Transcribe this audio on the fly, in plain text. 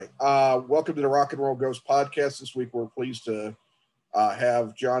Welcome to the Rock and Roll Ghost podcast. This week we're pleased to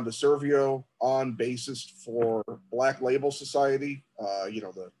have John DeServio on, bassist for Black Label Society.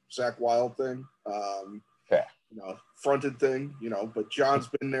 The Zakk Wylde thing. Yeah. Fronted thing. But John's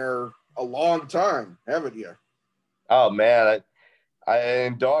been there a long time, haven't you? Oh man, I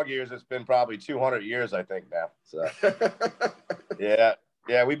in dog years it's been probably 200 years, I think now. So yeah,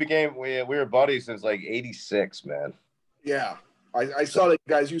 we were buddies since like '86, man. Yeah, I saw that you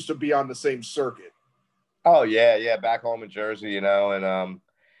guys used to be on the same circuit. Oh yeah, back home in Jersey, and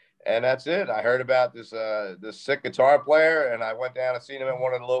that's it. I heard about this sick guitar player, and I went down and seen him at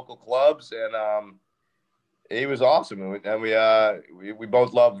one of the local clubs, and he was awesome. And we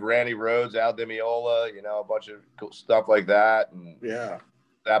both loved Randy Rhoads, Al Di Meola, a bunch of cool stuff like that, and yeah,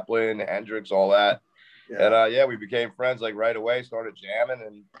 Zeppelin, Hendrix, all that. Yeah. And we became friends like right away. Started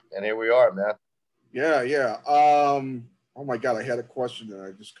jamming, and here we are, man. Yeah. Oh my God, I had a question and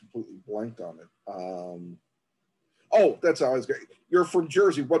I just completely blanked on it. That's how I was going. You're from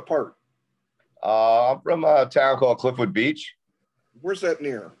Jersey. What part? I'm from a town called Cliffwood Beach. Where's that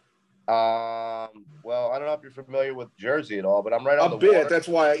near? Well, I don't know if you're familiar with Jersey at all, but I'm right on the water. That's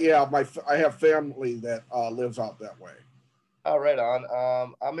why. Yeah, I have family that lives out that way. Oh, right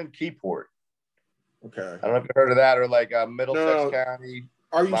on. I'm in Keyport. Okay. I don't know if you've heard of that, or like Middlesex County.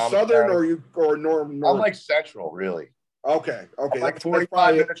 Are you southern County. or north? I'm like central, really. Okay. I'm like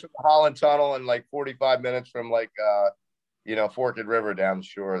 45 minutes from the Holland Tunnel and like 45 minutes from like Forked River down the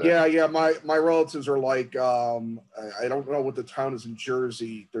shore there. Yeah. My relatives are like I don't know what the town is in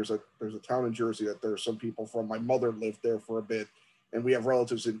Jersey. There's a town in Jersey that there's some people from. My mother lived there for a bit, and we have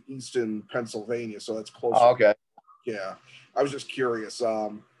relatives in Easton, Pennsylvania, so that's close. Oh, okay. Yeah. I was just curious.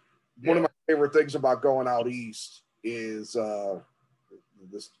 One of my favorite things about going out east is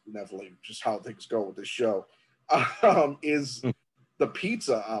this definitely just how things go with this show. Is the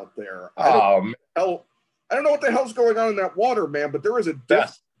pizza out there. I don't know what the hell's going on in that water, man, but there is a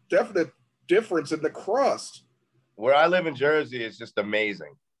definite difference in the crust. Where I live in Jersey is just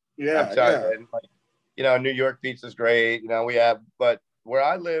amazing. Yeah. I'm telling you. And, New York pizza's great. But where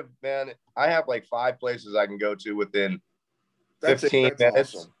I live, man, I have like 5 places I can go to within 15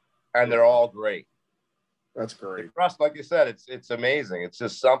 minutes, awesome. And they're all great. That's great. The crust, like you said, it's amazing. It's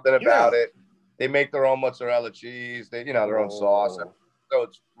just something about it. They make their own mozzarella cheese. They, their own sauce. So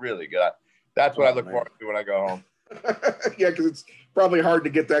it's really good. That's what I look forward to when I go home. Yeah, because it's probably hard to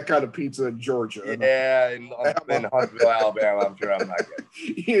get that kind of pizza in Georgia. Yeah, in Huntsville, Alabama, I'm sure I'm not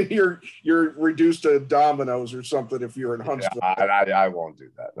getting. You're reduced to Domino's or something if you're in Huntsville. Yeah, I won't do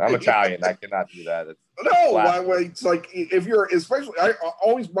that. I'm Italian. I cannot do that. It's like if you're, especially, I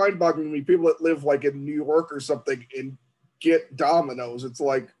always mind-boggling me people that live like in New York or something and get Domino's. It's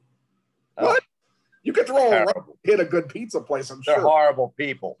like, what? You could hit a good pizza place, I'm sure. They're horrible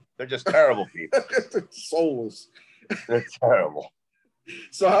people. They're just terrible people. Soulless. They're terrible.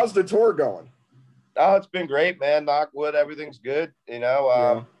 So how's the tour going? Oh, it's been great, man. Knock wood, everything's good.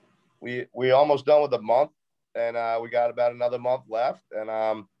 We almost done with a month, and we got about another month left.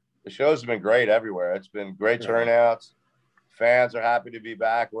 And the shows have been great everywhere. It's been great turnouts. Fans are happy to be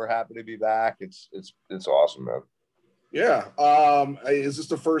back. We're happy to be back. It's awesome, man. Yeah. Is this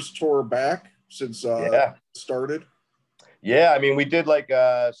the first tour back since started? Yeah, I mean, we did like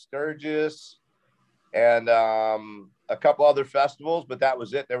Sturgis and a couple other festivals, but that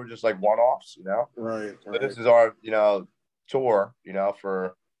was it. They were just like one-offs, Right. So this is our, tour,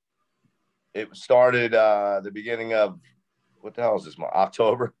 it started the beginning of, what the hell is this month?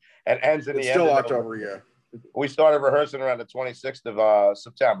 October, and ends in the end. It's still October, yeah. We started rehearsing around the 26th of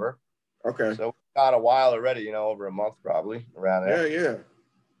September. Okay. So we got a while already, over a month probably around there. Yeah.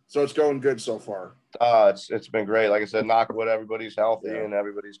 So it's going good so far. It's been great. Like I said, knock wood, everybody's healthy and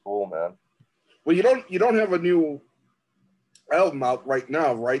everybody's cool, man. Well, you don't have a new album out right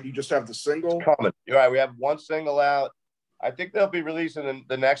now, right? You just have the single. It's coming. You're right. We have one single out. I think they'll be releasing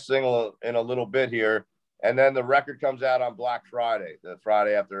the next single in a little bit here, and then the record comes out on Black Friday, the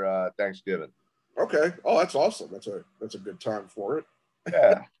Friday after Thanksgiving. Okay. Oh, that's awesome. That's a good time for it.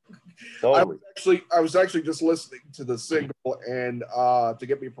 Yeah. Totally. I was actually just listening to the single, and to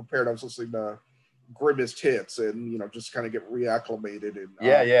get me prepared, I was listening to Grimmest Hits, and just kind of get reacclimated and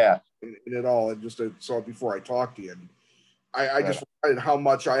in it all, and just saw it before I talked to you. And I just reminded how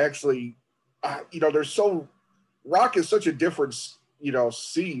much I actually, rock is such a different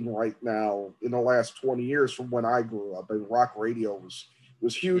scene right now in the last 20 years from when I grew up. And rock radio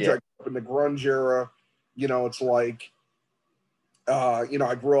was huge. I grew up in the grunge era. It's like.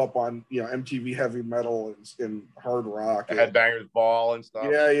 I grew up on MTV heavy metal and hard rock, Headbangers Ball and stuff.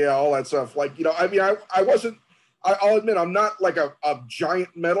 Yeah, all that stuff. Like I wasn't I'll admit I'm not like a giant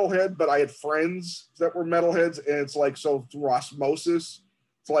metalhead, but I had friends that were metalheads, and it's like so through osmosis,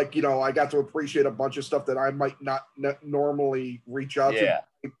 it's like I got to appreciate a bunch of stuff that I might not normally reach out to.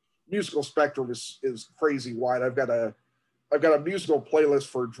 Musical spectrum is crazy wide. I've got a musical playlist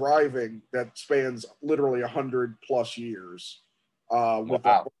for driving that spans literally 100+ years, with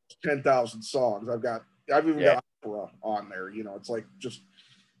 10,000 songs. I've even got opera on there. It's like just.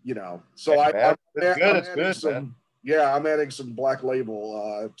 So I'm adding some. Yeah, I'm adding some Black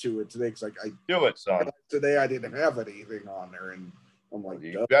Label to it today because I do it, son. Today I didn't have anything on there, and I'm like,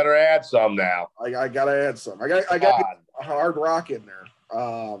 you better add some now. I gotta add some. I got hard rock in there.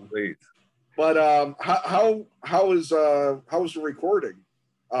 Please. But how was the recording?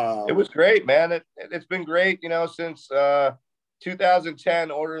 It was great, man. It's been great, since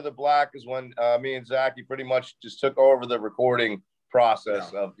 2010. Order of the Black is when me and Zachy pretty much just took over the recording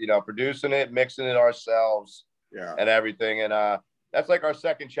process of producing it, mixing it ourselves, and everything. And that's like our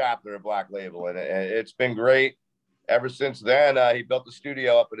second chapter of Black Label, and it's been great ever since then. He built the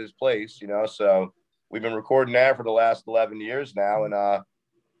studio up at his place, so we've been recording there for the last 11 years now, and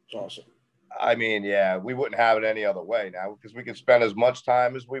it's awesome. I mean, we wouldn't have it any other way now because we can spend as much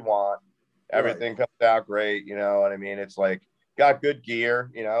time as we want. Everything comes out great, you know what I mean? It's like got good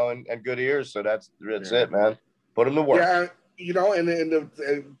gear, and good ears, so that's it, man. Put them to work. Yeah.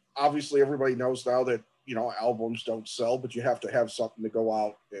 And obviously everybody knows now that, albums don't sell, but you have to have something to go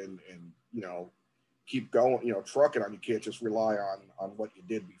out and keep going, trucking on. You can't just rely on what you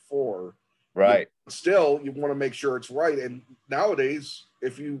did before. Right. But still, you want to make sure it's right. And nowadays,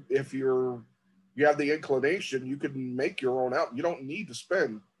 if you have the inclination, you can make your own album. You don't need to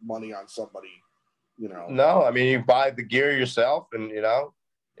spend money on somebody, No, I mean, you buy the gear yourself, and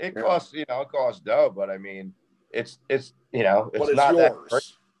it costs, it costs dough, but I mean, it's it's not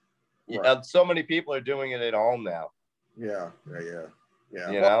yours. That right. So many people are doing it at home now. Yeah.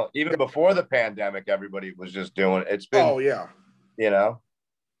 Even before the pandemic, everybody was just doing it. It's been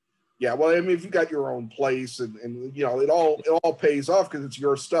Yeah, well, I mean, if you got your own place and it all pays off because it's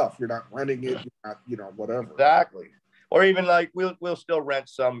your stuff. You're not renting it, you're not, whatever. Exactly. Or even like we'll still rent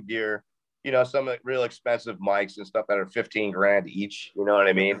some gear, some real expensive mics and stuff that are $15,000 each. You know what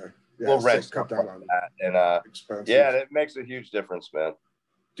I mean? Okay. Yeah, we'll rent stuff like that, and expenses. It makes a huge difference, man.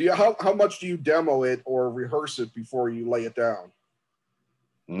 How much do you demo it or rehearse it before you lay it down?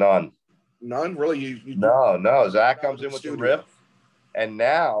 None, really. You no. Zach comes in with the riff, and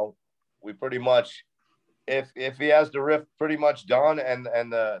now we pretty much, if he has the riff pretty much done and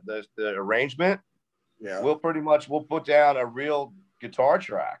the arrangement, we'll put down a real guitar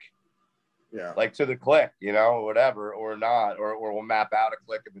track. Yeah. Like to the click, whatever, or not, or we'll map out a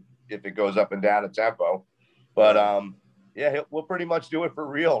click if it goes up and down a tempo. But we'll pretty much do it for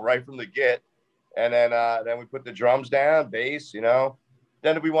real right from the get. And then we put the drums down, bass, Then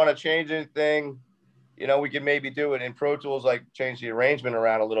if we want to change anything, we can maybe do it in Pro Tools, like change the arrangement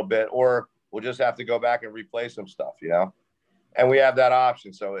around a little bit, or we'll just have to go back and replay some stuff, And we have that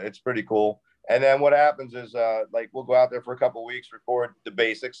option, so it's pretty cool. And then what happens is, we'll go out there for a couple of weeks, record the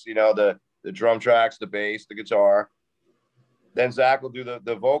basics, the drum tracks, the bass, the guitar. Then Zach will do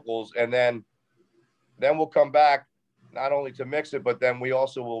the vocals, and then we'll come back not only to mix it, but then we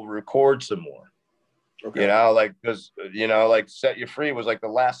also will record some more. Okay. Because like Set You Free was like the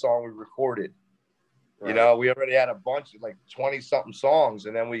last song we recorded. Right. We already had a bunch of like 20 something songs,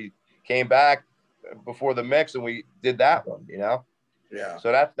 and then we came back before the mix and we did that one, Yeah.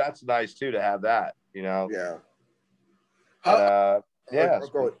 So that's nice too to have that, Yeah. Go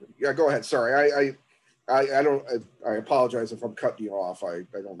ahead. Sorry. I don't. I apologize if I'm cutting you off. I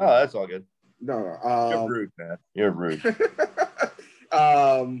don't. Oh, that's all good. No. You're rude, man. You're rude.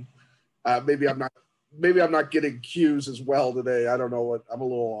 Maybe I'm not getting cues as well today. I don't know what. I'm a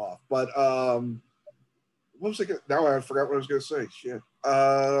little off. But what was I gonna, now I forgot what I was going to say. Shit.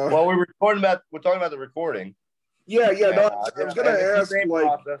 Well, we're talking about the recording. Yeah. No, I was going to ask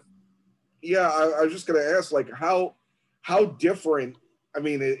like. Yeah, I was just going to ask like how different. I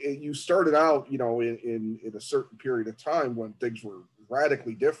mean, you started out, in a certain period of time when things were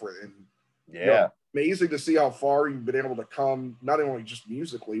radically different, and amazing to see how far you've been able to come, not only just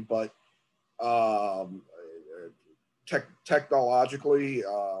musically, but technologically,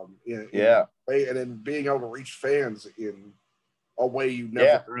 in a way, and then being able to reach fans in a way you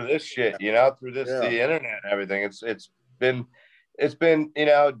never through this shit, through this the internet and everything. It's been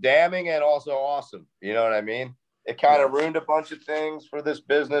damning and also awesome. You know what I mean? It kind of ruined a bunch of things for this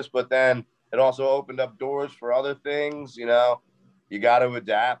business, but then it also opened up doors for other things. You got to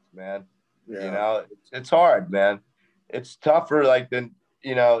adapt, man. It's hard, man. It's tougher than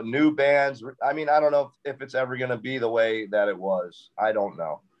you know, new bands. I mean, I don't know if it's ever going to be the way that it was. I don't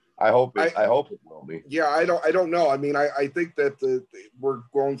know. I hope it will be. Yeah, I don't know. I mean, I think that we're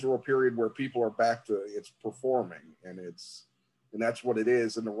going through a period where people are back to it's performing, and that's what it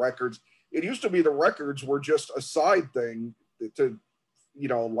is. And the records, it used to be the records were just a side thing to, you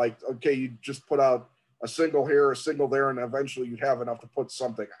know, like, okay, you just put out a single here, a single there, and eventually you'd have enough to put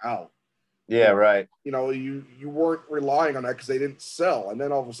something out. Yeah, right. You know, you weren't relying on that because they didn't sell, and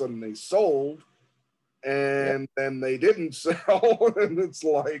then all of a sudden they sold, and then they didn't sell, and it's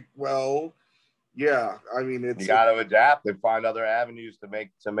like, well, yeah. I mean, you got to adapt and find other avenues to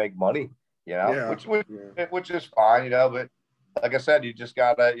make money. You know, which is fine. You know, but like I said, you just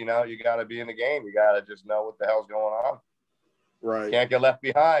gotta, you know, you gotta be in the game. You gotta just know what the hell's going on. Right. Can't get left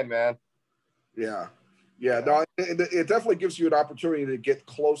behind, man. Yeah. Yeah. No, it definitely gives you an opportunity to get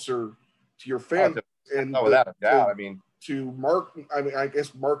closer to your fans. And without a doubt. I mean, to market. I mean, I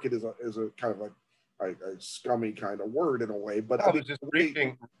guess market is a kind of a scummy kind of word in a way, but I mean, just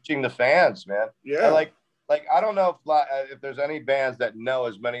reaching the fans, man. Yeah. And like I don't know if there's any bands that know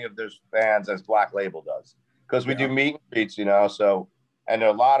as many of their fans as Black Label does, because we do meet and greets, you know. So, and there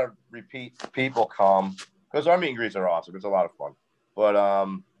are a lot of repeat people come because our meet and greets are awesome. It's a lot of fun, but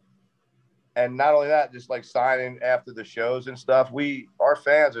and not only that, just like signing after the shows and stuff. Our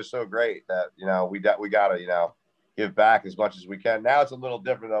fans are so great that, you know, we gotta, you know, give back as much as we can. Now it's a little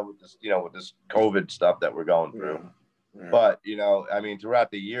different though with this, you know, with this COVID stuff that we're going through. Yeah. But, you know, I mean, throughout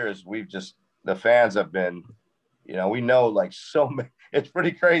the years, the fans have been, you know, we know like so many. It's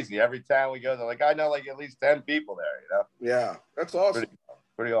pretty crazy. Every time we go there, like I know like at least 10 people there, you know. Yeah, that's awesome.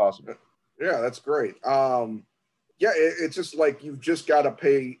 Pretty awesome. Yeah, that's great. Yeah, it's just like you've just got to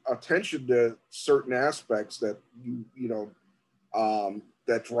pay attention to certain aspects that you know,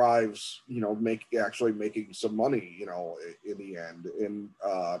 that drives, you know, actually making some money, you know, in the end. And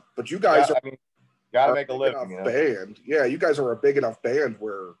but you guys gotta make a living, you know? Band. Yeah, you guys are a big enough band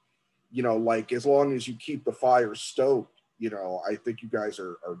where, you know, like as long as you keep the fire stoked, you know, I think you guys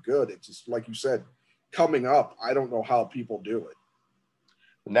are good. It's just like you said, coming up, I don't know how people do it.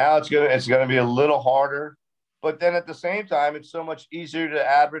 Now it's gonna be a little harder. But then at the same time, it's so much easier to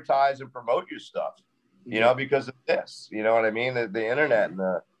advertise and promote your stuff, you know, because of this, you know what I mean? The internet and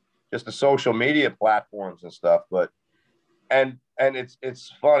just the social media platforms and stuff. But, and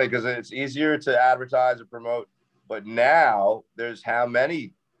it's funny because it's easier to advertise and promote, but now there's how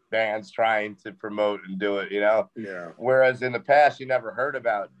many bands trying to promote and do it, you know? Yeah. Whereas in the past, you never heard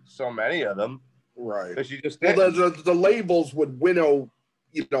about so many of them. Right. Because you just didn't. Well, the labels would winnow,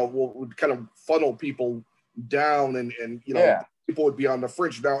 you know, would kind of funnel people down and you know, people would be on the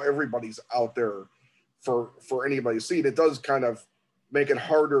fringe. Now everybody's out there for anybody to see. And it does kind of make it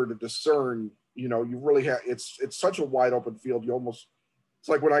harder to discern, you know. You really have, it's such a wide open field. It's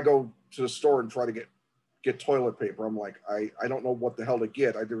like when I go to the store and try to get toilet paper, I'm like, I don't know what the hell to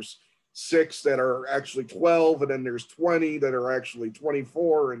get. There's 6 that are actually 12, and then there's 20 that are actually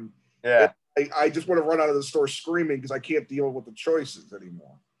 24, and I just want to run out of the store screaming because I can't deal with the choices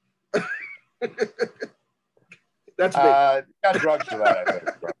anymore. That's me. Got drugs for that, I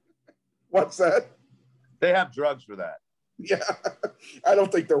think. What's that? They have drugs for that. Yeah, I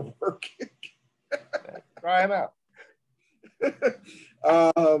don't think they're working. Try them out.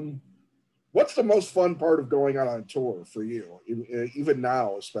 What's the most fun part of going out on tour for you, even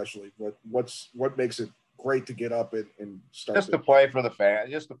now, especially? What makes it great to get up and start? Just to play for the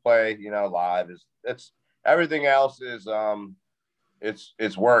fans, just to play, you know, live. It's everything else is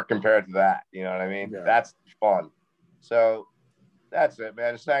it's work compared to that. You know what I mean? Yeah. That's fun. So that's it,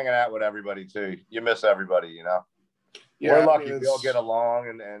 man. Just hanging out with everybody too. You miss everybody, you know. Yeah, we're lucky we all get along,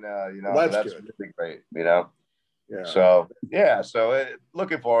 and you know, that's really great, you know. Yeah. So yeah,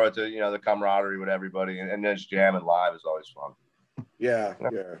 looking forward to, you know, the camaraderie with everybody, and just jamming live is always fun. Yeah.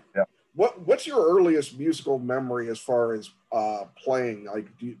 What's your earliest musical memory as far as playing? Like,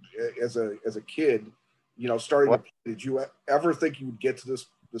 as a kid, you know, starting to play, did you ever think you would get to this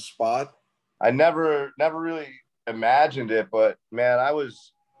spot? I never really imagined it, but man,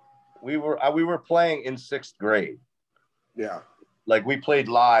 we were playing in 6th grade. Yeah. Like we played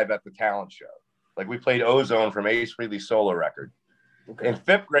live at the talent show. Like we played Ozone from Ace Frehley's solo record. Okay. In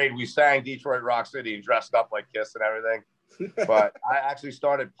 5th grade, we sang Detroit Rock City and dressed up like Kiss and everything. But I actually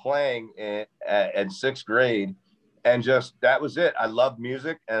started playing in 6th grade, and just, that was it. I loved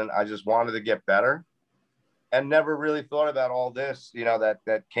music and I just wanted to get better, and never really thought about all this, you know,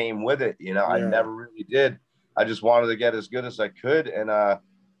 that came with it. You know, I never really did. I just wanted to get as good as I could. And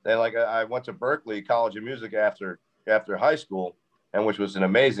then I went to Berklee College of Music after high school, and which was an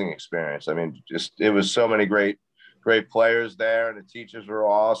amazing experience. I mean, just, it was so many great great players there, and the teachers were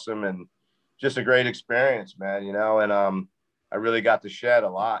awesome, and just a great experience, man, you know. And I really got to shed a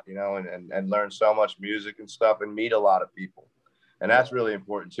lot, you know, and learn so much music and stuff, and meet a lot of people. And that's really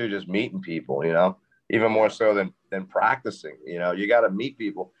important too, just meeting people, you know, even more so than practicing. You know, you got to meet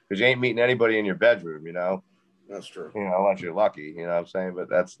people, because you ain't meeting anybody in your bedroom, you know. That's true. You know, unless you're lucky, you know what I'm saying? But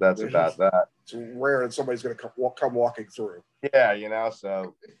that's about that. It's rare that somebody's going to come walking through. Yeah, you know,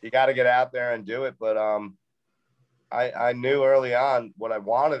 so you got to get out there and do it. But I knew early on what I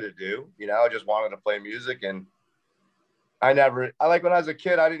wanted to do. You know, I just wanted to play music, and I like when I was a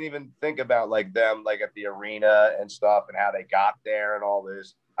kid, I didn't even think about like them, like at the arena and stuff, and how they got there and all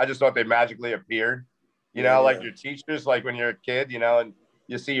this. I just thought they magically appeared, you know, like your teachers, like when you're a kid, you know, and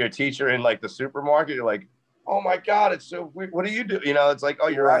you see your teacher in like the supermarket, you're like, oh my God, it's so weird. What do you do? You know, it's like, oh,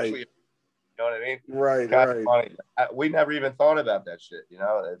 you're actually, you know what I mean? Right. Funny. We never even thought about that shit. You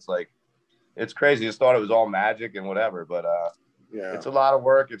know, it's like, it's crazy. Just thought it was all magic and whatever, but it's a lot of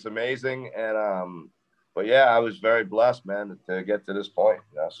work. It's amazing. And, but yeah, I was very blessed, man, to get to this point.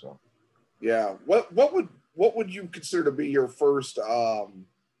 Yeah. So, yeah. What would you consider to be your first, I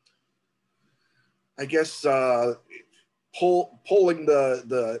guess, pulling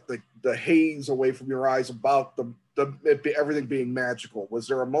the haze away from your eyes about everything being magical? Was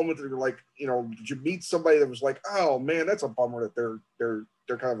there a moment that you're like, you know, did you meet somebody that was like, oh man, that's a bummer that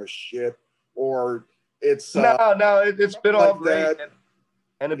they're kind of a shit, or it's it's been all great. That,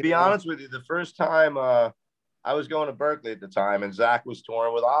 and to be honest with you, the first time I was going to Berkeley at the time, and Zach was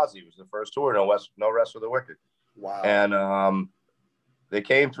touring with Ozzy. It was the first tour, No Rest for the Wicked. Wow. And they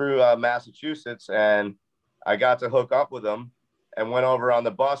came through Massachusetts, and I got to hook up with them and went over on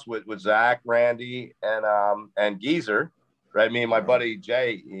the bus with Zach, Randy, and Geezer, right? Me and my buddy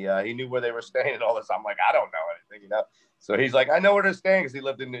Jay. He knew where they were staying and all this. I'm like, I don't know anything, you know. So he's like, I know where they're staying, because he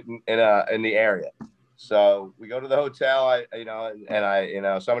lived in the area. So we go to the hotel,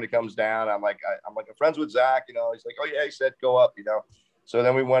 somebody comes down. I'm like, I'm friends with Zach, you know. He's like, oh yeah, he said go up, you know. So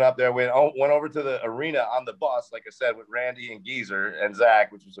then we went up there. We went over to the arena on the bus, like I said, with Randy and Geezer and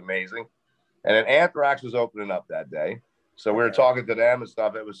Zach, which was amazing. And then Anthrax was opening up that day. So we were talking to them and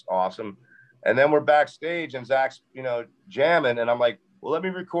stuff. It was awesome. And then we're backstage, and Zach's, you know, jamming. And I'm like, well, let me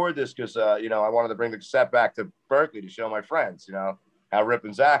record this, because, you know, I wanted to bring the cassette back to Berkeley to show my friends, you know, how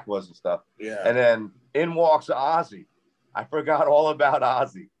ripping Zach was and stuff. Yeah. And then in walks Ozzy. I forgot all about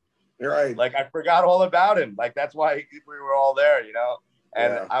Ozzy. You're right. Like, I forgot all about him. Like, that's why we were all there, you know.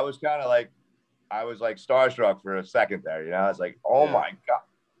 And I was kind of like, starstruck for a second there, you know. I was like, oh my God,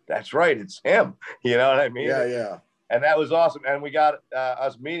 that's right, it's him. You know what I mean? Yeah. And that was awesome. And we got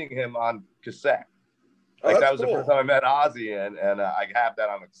us meeting him on cassette. Like, that was cool. The first time I met Ozzy, and I have that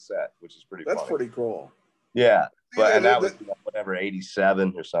on the cassette, which is pretty funny. That's pretty cool. Yeah. But and that was whatever,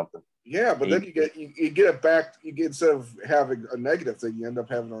 87 or something. Yeah, but then you get it back. Instead of having a negative thing, you end up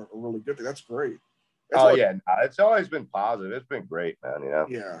having a really good thing. That's great. It's always been positive. It's been great, man. You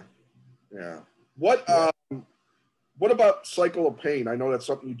know. Yeah. What about Cycle of Pain? I know that's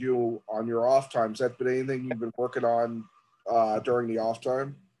something you do on your off times. Has that been anything you've been working on during the off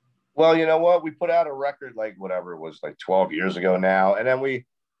time? Well, you know what? We put out a record, like, whatever it was, like 12 years ago now, and then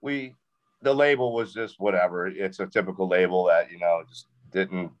the label was just whatever. It's a typical label that, you know, just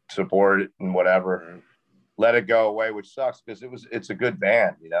didn't support it and whatever. Right. Let it go away, which sucks, because it's a good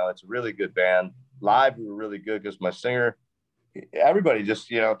band, you know. It's a really good band. Live, we were really good, because my singer, everybody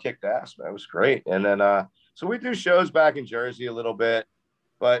just, you know, kicked ass, man. It was great. And then so we do shows back in Jersey a little bit,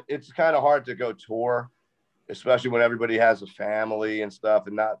 but it's kind of hard to go tour, especially when everybody has a family and stuff,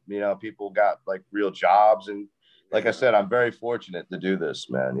 and not, you know, people got like real jobs. And like I said, I'm very fortunate to do this,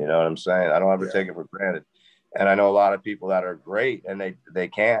 man. You know what I'm saying? I don't ever take it for granted. And I know a lot of people that are great, and they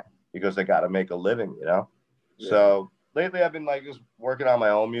can't, because they got to make a living, you know? Yeah. So lately I've been like just working on my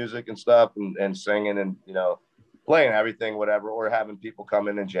own music and stuff, and singing, and, you know, playing everything, whatever, or having people come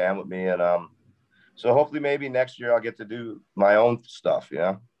in and jam with me. And so hopefully maybe next year I'll get to do my own stuff, you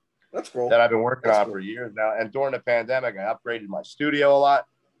know? That's cool. That I've been working on for years now. And during the pandemic, I upgraded my studio a lot.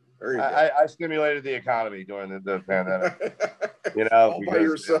 I stimulated the economy during the pandemic. You know, all by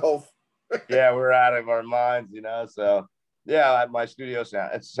yourself. Yeah, we're out of our minds, you know. So yeah, my studio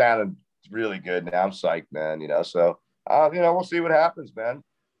sounded really good now. I'm psyched, man. You know, so you know, we'll see what happens, man.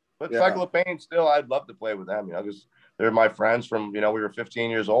 But Cycle of Pain, still, I'd love to play with them, you know, because they're my friends from, you know, we were 15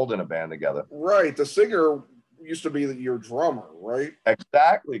 years old in a band together. Right. The singer used to be your drummer, right?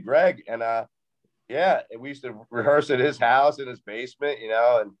 Exactly, Greg. And we used to rehearse at his house in his basement, you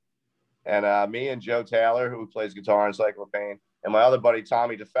know, and me and Joe Taylor, who plays guitar in Cycle of Pain, and my other buddy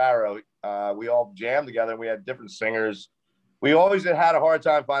Tommy DeFaro, we all jammed together, and we had different singers. We always had a hard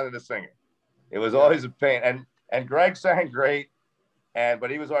time finding a singer. It was always a pain. And Greg sang great, but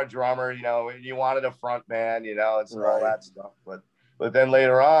he was our drummer. You know, you wanted a front man, you know, and so all that stuff. But then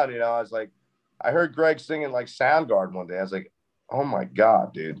later on, you know, I was like, I heard Greg singing like Soundgarden one day. I was like, oh my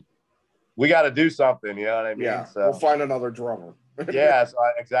God, dude, we got to do something. You know what I mean? Yeah, So we'll find another drummer. yeah, so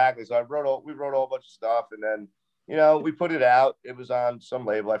exactly. So we wrote a whole bunch of stuff, and then, you know, we put it out. It was on some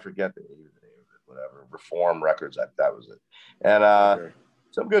label. I forget the name of it, whatever, Reform Records. That was it. And Okay.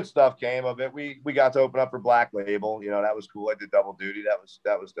 some good stuff came of it. We got to open up for Black Label. You know, that was cool. I did double duty.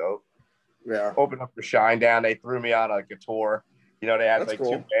 That was dope. Yeah. Opened up for Shinedown. They threw me on like a tour. You know, they had That's like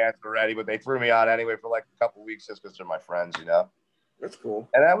cool. 2 bands already, but they threw me on anyway for like a couple weeks just because they're my friends, you know. That's cool.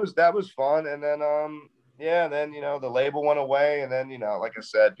 And that was fun. And then yeah, and then, you know, the label went away, and then, you know, like I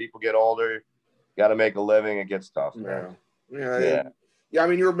said, people get older, got to make a living. It gets tough, man. Yeah. I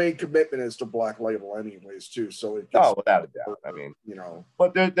mean, your main commitment is to Black Label, anyways, too. So it gets, without a doubt. I mean, you know,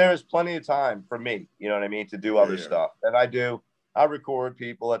 but there's plenty of time for me, you know what I mean, to do other stuff. And I record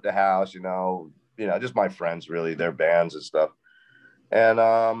people at the house, you know, just my friends, really, their bands and stuff. And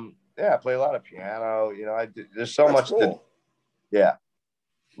I play a lot of piano. You know, there's so much. Cool.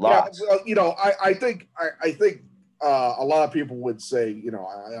 Lots. Yeah, well, you know, I think a lot of people would say, you know,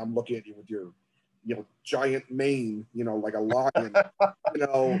 I'm looking at you with your, you know, giant mane, you know, like a lion, you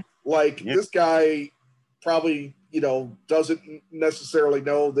know, like this guy probably, you know, doesn't necessarily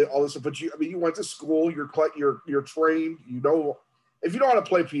know all this, but you went to school, you're trained, you know, if you know how to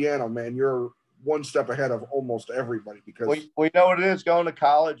play piano, man, you're one step ahead of almost everybody, because we know what it is going to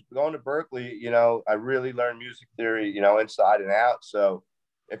college, going to Berkeley. You know, I really learned music theory, you know, inside and out. So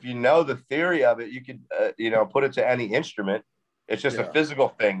if you know the theory of it, you could, you know, put it to any instrument. It's just a physical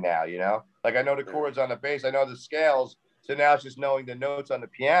thing now, you know, like I know the chords on the bass, I know the scales. So now it's just knowing the notes on the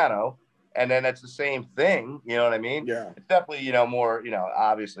piano, and then it's the same thing. You know what I mean? Yeah. It's definitely, you know, more, you know,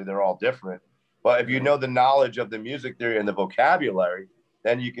 obviously they're all different, but if you know the knowledge of the music theory and the vocabulary,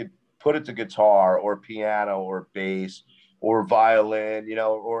 then you could put it to guitar or piano or bass or violin, you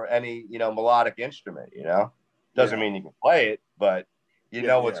know, or any, you know, melodic instrument, you know. Doesn't mean you can play it, but you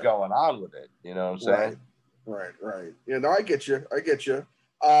know what's going on with it. You know what I'm saying? Right. Yeah, no, I get you. Well,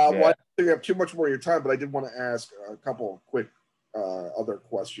 I don't think I have too much more of your time, but I did want to ask a couple of quick other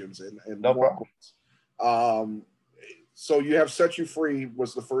questions and no more problem. So you have Set You Free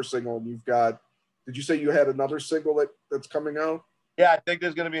was the first single, and you've got, did you say you had another single that's coming out? Yeah, I think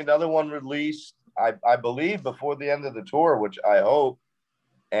there's going to be another one released, I believe, before the end of the tour, which I hope.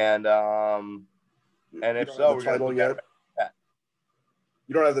 And if so, we're going to yet.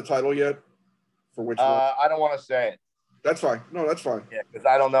 You don't have the title yet for which one? I don't want to say it. That's fine. No, that's fine. Yeah, because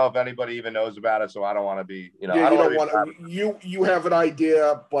I don't know if anybody even knows about it, so I don't want to be, you know. Yeah, you have an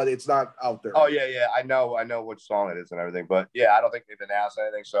idea, but it's not out there. Oh yeah. I know which song it is and everything, but yeah, I don't think they've announced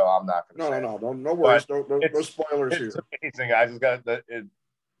anything, so I'm not going to say. No worries. No spoilers here. It's amazing. I just got the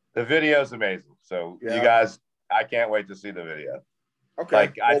video is amazing. So you guys, I can't wait to see the video. Okay.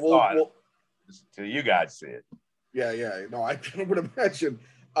 Like I thought, till you guys see it. Yeah. No, I would imagine.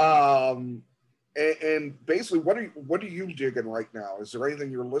 And basically, what are you digging right now? Is there anything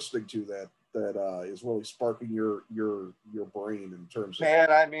you're listening to that is really sparking your brain in terms of?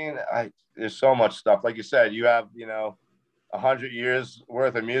 Man, I mean, there's so much stuff. Like you said, you have, you know, 100 years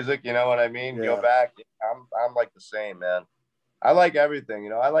worth of music. You know what I mean? Yeah. Go back. I'm like the same, man. I like everything. You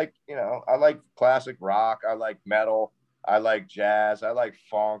know, I like classic rock. I like metal. I like jazz. I like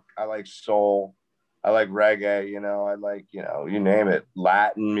funk. I like soul. I like reggae, you know, I like, you know, you name it,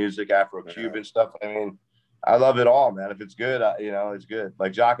 Latin music, Afro-Cuban stuff. I mean, I love it all, man. If it's good, you know, it's good.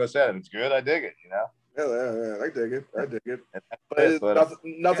 Like Jocko said, if it's good, I dig it, you know? Yeah, I dig it. But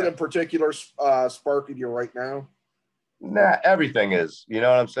nothing in particular sparking you right now? Nah, everything is, you know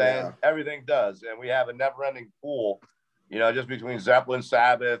what I'm saying? Yeah. Everything does. And we have a never-ending pool, you know, just between Zeppelin,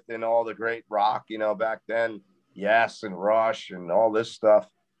 Sabbath, and all the great rock, you know, back then, Yes, and Rush, and all this stuff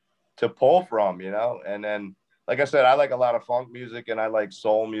to pull from, you know. And then, like I said, I like a lot of funk music and I like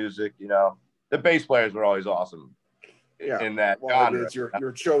soul music, you know. The bass players were always awesome in that genre. I mean, it's your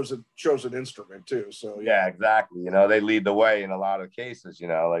chosen instrument too. So yeah, exactly. You know, they lead the way in a lot of cases, you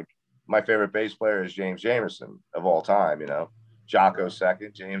know. Like my favorite bass player is James Jamerson of all time, you know. Jocko's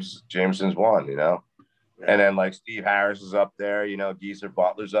second, Jamerson's one, you know. Yeah. And then like Steve Harris is up there, you know, Geezer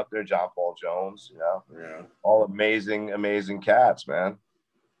Butler's up there, John Paul Jones, you know. Yeah. All amazing cats, man.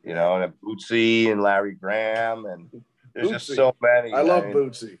 You know, and Bootsy and Larry Graham, and there's just so many. I love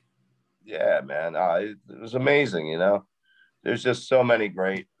Bootsy. Yeah, man, it was amazing. You know, there's just so many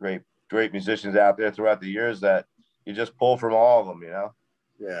great musicians out there throughout the years that you just pull from all of them. You know.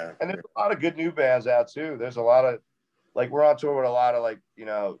 Yeah. And there's a lot of good new bands out too. There's a lot of like we're on tour with a lot of like, you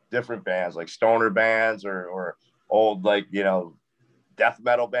know, different bands, like stoner bands or old, like, you know, death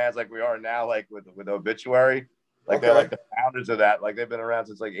metal bands like we are now, like with Obituary. Like they're like the founders of that. Like they've been around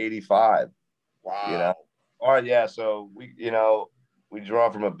since like 85. Wow. You know? All right, yeah. So we, you know, we draw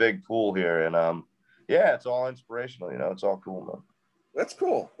from a big pool here, and yeah, it's all inspirational, you know, it's all cool, man. That's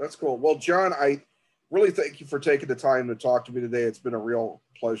cool. That's cool. Well, John, I really thank you for taking the time to talk to me today. It's been a real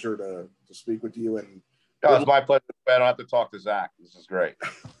pleasure to speak with you. And no, it's my pleasure. I don't have to talk to Zach. This is great.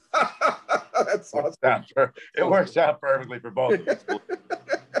 That's awesome. It works out perfectly for both of us.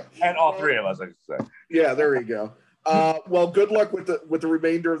 And all three of us, I should say. Yeah, there you go. Well, good luck with the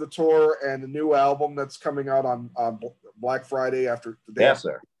remainder of the tour and the new album that's coming out on Black Friday after the day of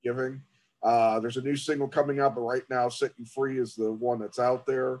Thanksgiving. There's a new single coming out, but right now, Set You Free is the one that's out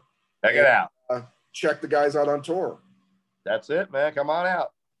there. Check it out. Check the guys out on tour. That's it, man. Come on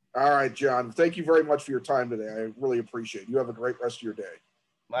out. All right, John. Thank you very much for your time today. I really appreciate it. You have a great rest of your day.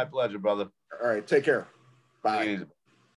 My pleasure, brother. All right. Take care. Bye. Easy.